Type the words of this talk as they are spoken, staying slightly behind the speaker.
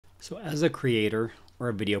So as a creator or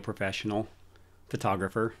a video professional,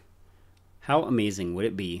 photographer, how amazing would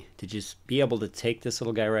it be to just be able to take this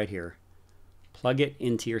little guy right here, plug it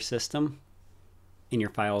into your system, and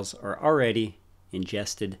your files are already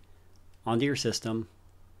ingested onto your system,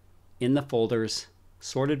 in the folders,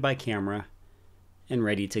 sorted by camera, and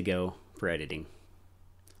ready to go for editing.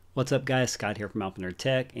 What's up guys, Scott here from Alpha Nerd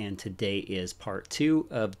Tech, and today is part 2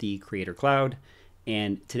 of the Creator Cloud.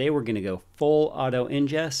 And today we're going to go full auto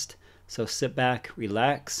ingest, so sit back,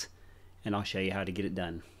 relax, and I'll show you how to get it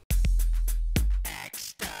done.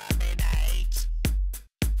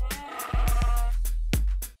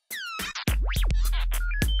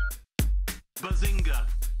 Bazinga!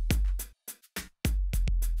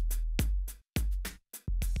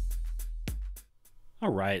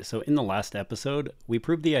 Alright, so in the last episode, we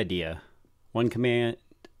proved the idea. One command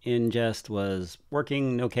ingest was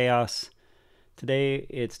working, no chaos. Today,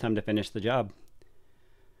 it's time to finish the job.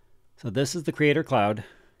 So this is the Creator Cloud.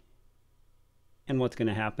 And what's going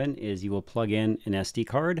to happen is you will plug in an SD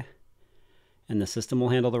card and the system will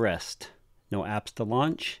handle the rest. No apps to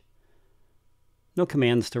launch, no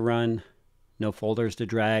commands to run, no folders to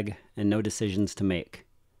drag, and no decisions to make.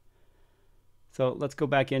 So let's go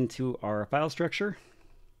back into our file structure.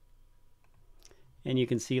 And you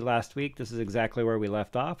can see last week, this is exactly where we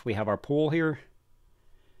left off. We have our pool here.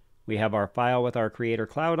 We have our file with our Creator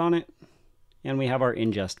Cloud on it. And we have our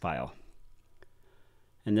ingest file.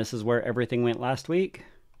 And this is where everything went last week.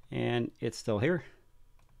 And it's still here.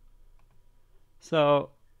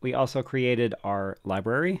 So we also created our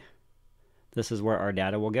library. This is where our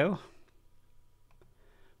data will go.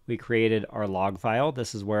 We created our log file.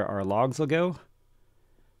 This is where our logs will go.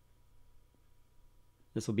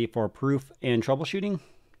 This will be for proof and troubleshooting.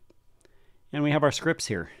 And we have our scripts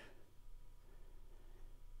here.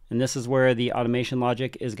 And this is where the automation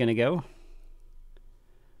logic is going to go.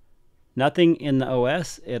 Nothing in the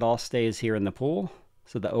OS, it all stays here in the pool.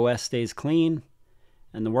 So the OS stays clean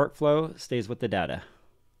and the workflow stays with the data.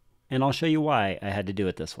 And I'll show you why I had to do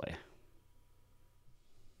it this way.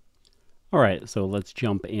 All right, so let's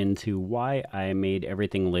jump into why I made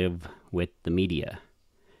everything live with the media.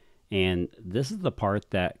 And this is the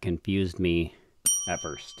part that confused me at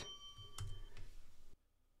first.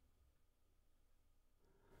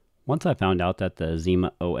 Once I found out that the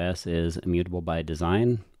ZimaOS is immutable by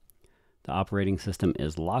design, the operating system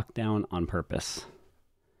is locked down on purpose.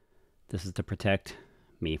 This is to protect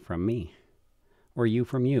me from me, or you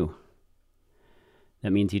from you.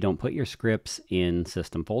 That means you don't put your scripts in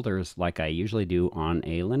system folders like I usually do on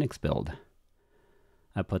a Linux build.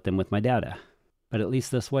 I put them with my data. But at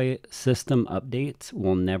least this way, system updates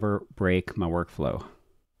will never break my workflow.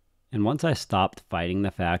 And once I stopped fighting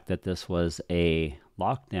the fact that this was a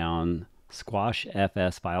lockdown squash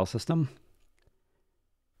FS file system,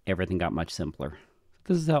 everything got much simpler.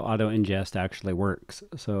 This is how auto ingest actually works.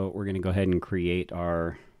 So we're going to go ahead and create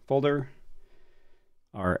our folder,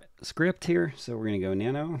 our script here. So we're going to go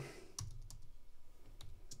nano.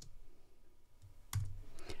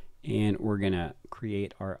 And we're going to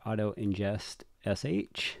create our auto ingest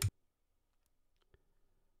sh.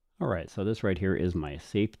 All right, so this right here is my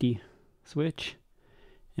safety switch.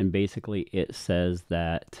 And basically it says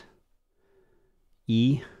that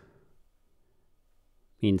E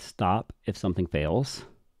means stop if something fails.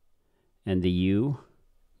 And the U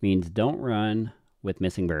means don't run with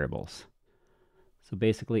missing variables. So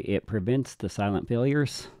basically it prevents the silent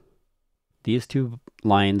failures. These two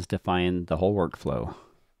lines define the whole workflow.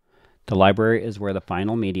 The library is where the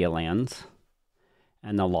final media lands.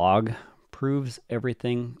 And the log proves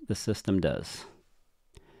everything the system does.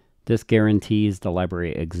 This guarantees the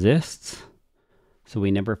library exists, so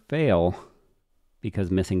we never fail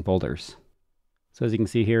because missing folders. So as you can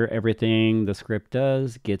see here, everything the script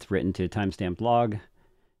does gets written to timestamped log,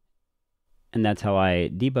 and that's how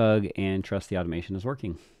I debug and trust the automation is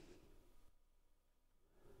working.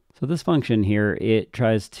 So this function here, it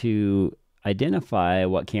tries to identify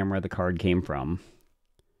what camera the card came from.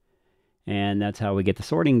 And that's how we get the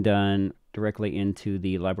sorting done directly into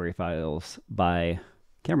the library files by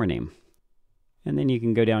camera name. And then you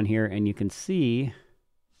can go down here and you can see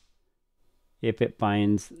if it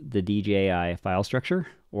finds the DJI file structure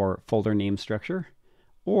or folder name structure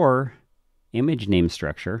or image name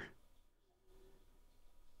structure.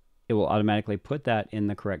 It will automatically put that in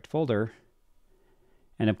the correct folder.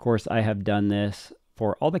 And of course, I have done this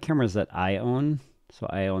for all the cameras that I own. So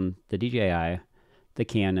I own the DJI, the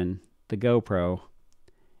Canon, the GoPro,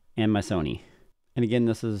 and my Sony. And again,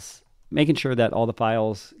 this is making sure that all the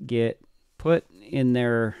files get put in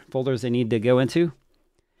their folders they need to go into.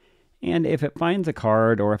 And if it finds a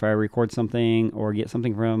card, or if I record something or get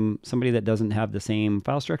something from somebody that doesn't have the same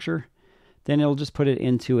file structure, then it'll just put it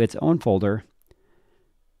into its own folder,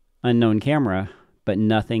 unknown camera, but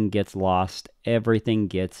nothing gets lost. Everything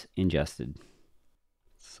gets ingested.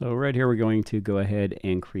 So right here, we're going to go ahead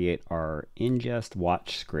and create our ingest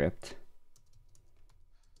watch script.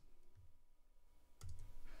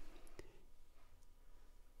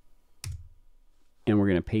 And we're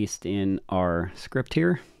going to paste in our script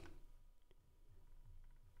here.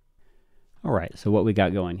 All right, so what we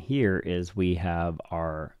got going here is we have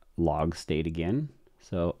our log state again.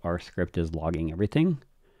 So our script is logging everything.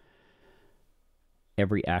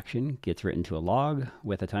 Every action gets written to a log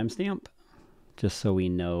with a timestamp, just so we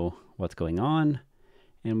know what's going on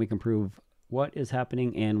and we can prove what is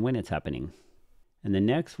happening and when it's happening. And then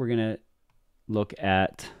next, we're going to look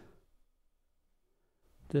at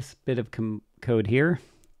this bit of code here.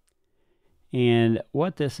 And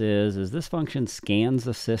what this is this function scans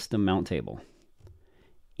the system mount table.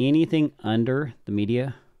 Anything under the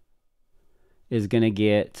media is going to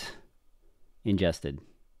get ingested.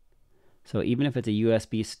 So even if it's a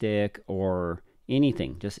USB stick or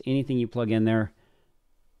anything, just anything you plug in there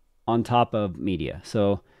on top of media.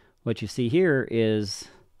 So what you see here is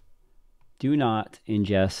do not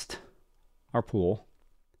ingest our pool.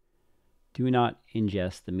 Do not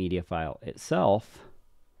ingest the media file itself.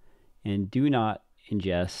 And do not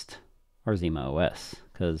ingest our ZimaOS,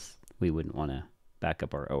 because we wouldn't want to back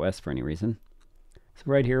up our OS for any reason. So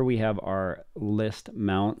right here we have our list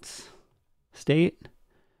mounts state.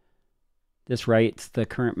 This writes the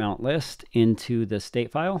current mount list into the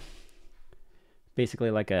state file, basically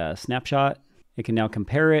like a snapshot. It can now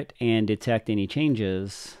compare it and detect any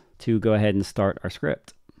changes to go ahead and start our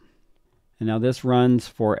script. And now this runs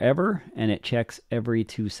forever, and it checks every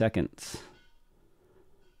 2 seconds.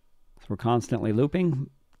 So we're constantly looping,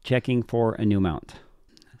 checking for a new mount.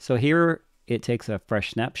 So here it takes a fresh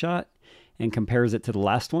snapshot and compares it to the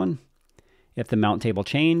last one. If the mount table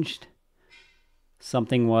changed,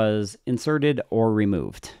 something was inserted or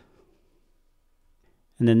removed.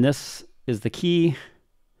 And then this is the key.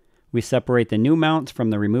 We separate the new mounts from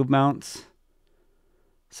the removed mounts.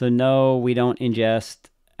 So no, we don't ingest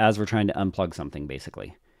as we're trying to unplug something,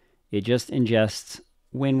 basically. It just ingests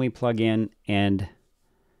when we plug in and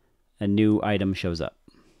a new item shows up.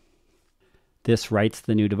 This writes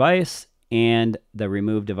the new device and the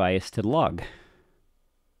removed device to the log.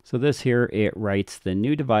 So this here, it writes the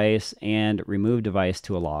new device and removed device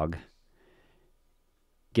to a log.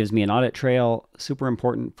 Gives me an audit trail, super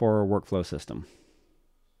important for a workflow system.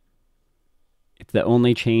 If the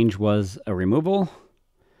only change was a removal,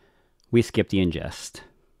 we skip the ingest.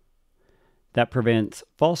 That prevents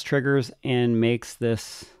false triggers and makes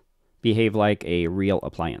this behave like a real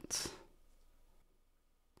appliance.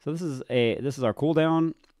 So this is our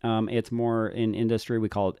cooldown. It's more in industry, we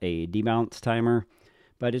call it a demounts timer,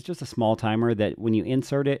 but it's just a small timer that when you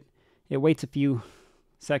insert it, it waits a few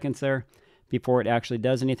seconds there before it actually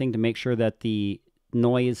does anything to make sure that the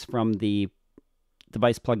noise from the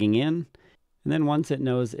device plugging in. And then once it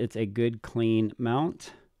knows it's a good clean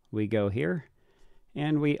mount, we go here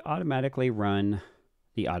and we automatically run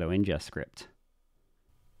the auto ingest script.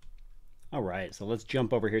 All right, so let's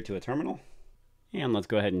jump over here to a terminal and let's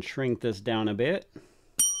go ahead and shrink this down a bit.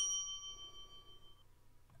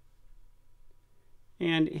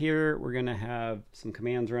 And here we're gonna have some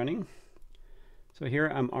commands running. So here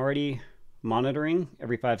I'm already monitoring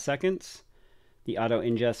every 5 seconds the auto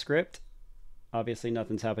ingest script. Obviously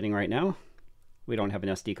nothing's happening right now. We don't have an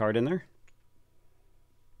SD card in there.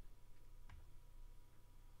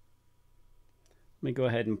 Let me go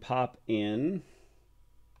ahead and pop in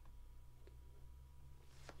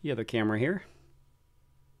the other camera here.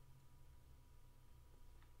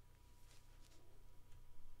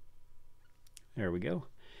 There we go.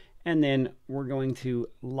 And then we're going to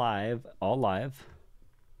all live,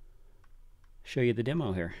 show you the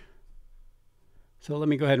demo here. So let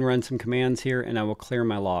me go ahead and run some commands here and I will clear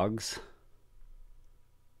my logs.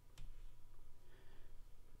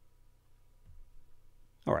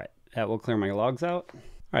 All right, that will clear my logs out. All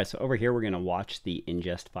right, so over here, we're gonna watch the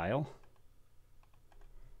ingest file.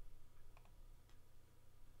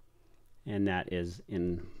 And that is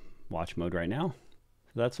in watch mode right now.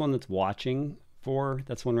 So that's one that's watching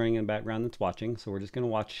that's one running in the background that's watching. So we're just gonna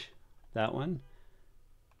watch that one.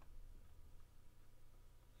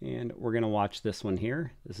 And we're gonna watch this one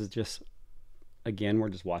here. This is just, again, we're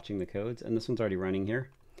just watching the codes and this one's already running here.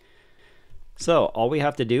 So all we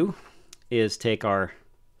have to do is take our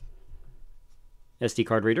SD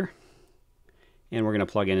card reader and we're gonna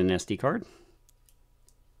plug in an SD card.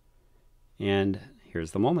 And here's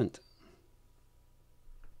the moment.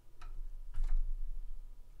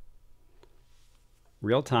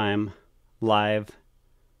 real time, live,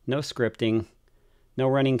 no scripting, no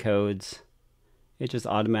running codes. It just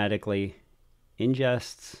automatically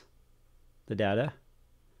ingests the data.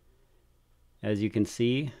 As you can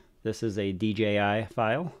see, this is a DJI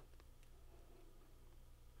file,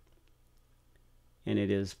 and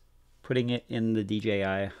it is putting it in the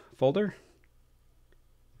DJI folder.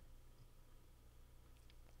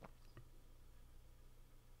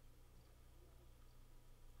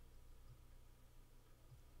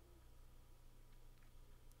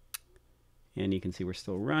 And you can see we're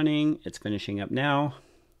still running. It's finishing up now.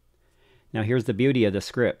 Now here's the beauty of the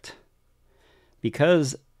script.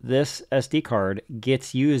 Because this SD card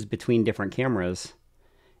gets used between different cameras,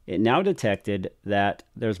 it now detected that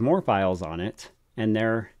there's more files on it, and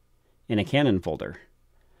they're in a Canon folder.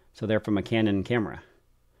 So they're from a Canon camera.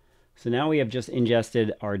 So now we have just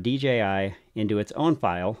ingested our DJI into its own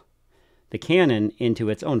file, the Canon into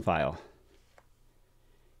its own file.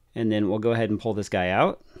 And then we'll go ahead and pull this guy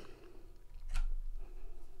out.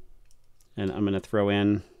 And I'm going to throw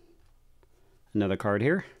in another card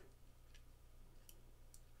here.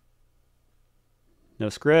 No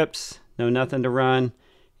scripts, no nothing to run.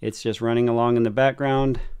 It's just running along in the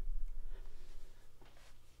background.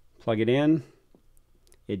 Plug it in.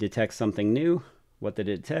 It detects something new. What did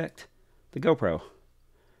it detect? The GoPro.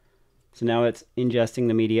 So now it's ingesting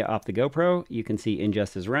the media off the GoPro. You can see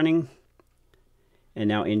ingest is running. And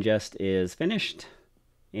now ingest is finished.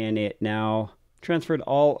 And it now transferred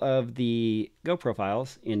all of the GoPro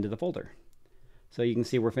files into the folder. So you can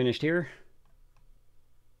see we're finished here.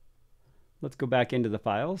 Let's go back into the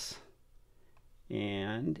files,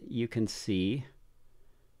 and you can see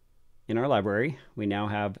in our library we now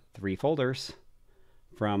have 3 folders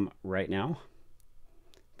from right now.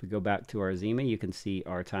 If we go back to our Zima, you can see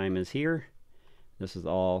our time is here. This is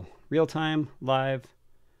all real time, live,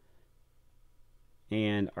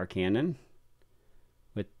 and our Canon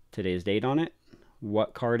with today's date on it,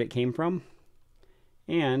 what card it came from,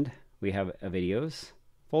 and we have a videos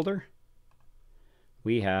folder.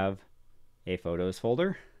 We have a photos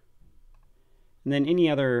folder, and then any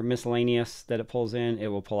other miscellaneous that it pulls in, it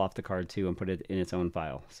will pull off the card too and put it in its own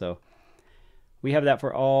file. So we have that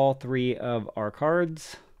for all 3 of our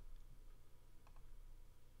cards.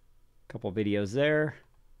 A couple videos there,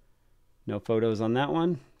 no photos on that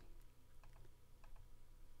one.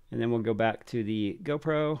 And then we'll go back to the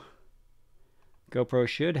GoPro. GoPro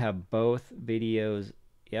should have both videos.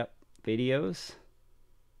 Yep, videos,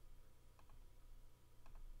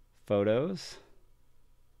 photos,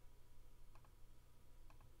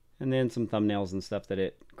 and then some thumbnails and stuff that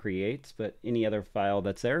it creates, but any other file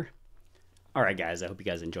that's there. All right, guys, I hope you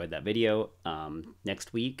guys enjoyed that video.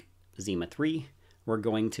 Next week, Zima 3, we're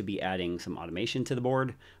going to be adding some automation to the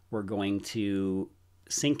board. We're going to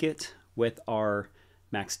sync it with our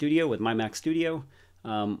Mac Studio, with my Mac Studio,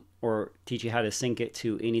 or teach you how to sync it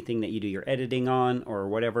to anything that you do your editing on or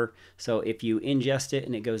whatever. So if you ingest it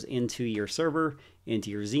and it goes into your server,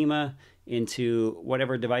 into your Zima, into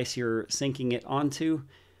whatever device you're syncing it onto,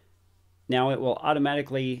 now it will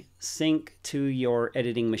automatically sync to your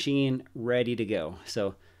editing machine, ready to go.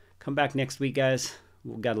 So come back next week, guys.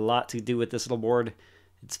 We've got a lot to do with this little board.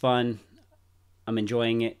 It's fun. I'm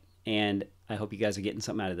enjoying it, and I hope you guys are getting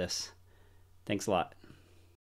something out of this. Thanks a lot.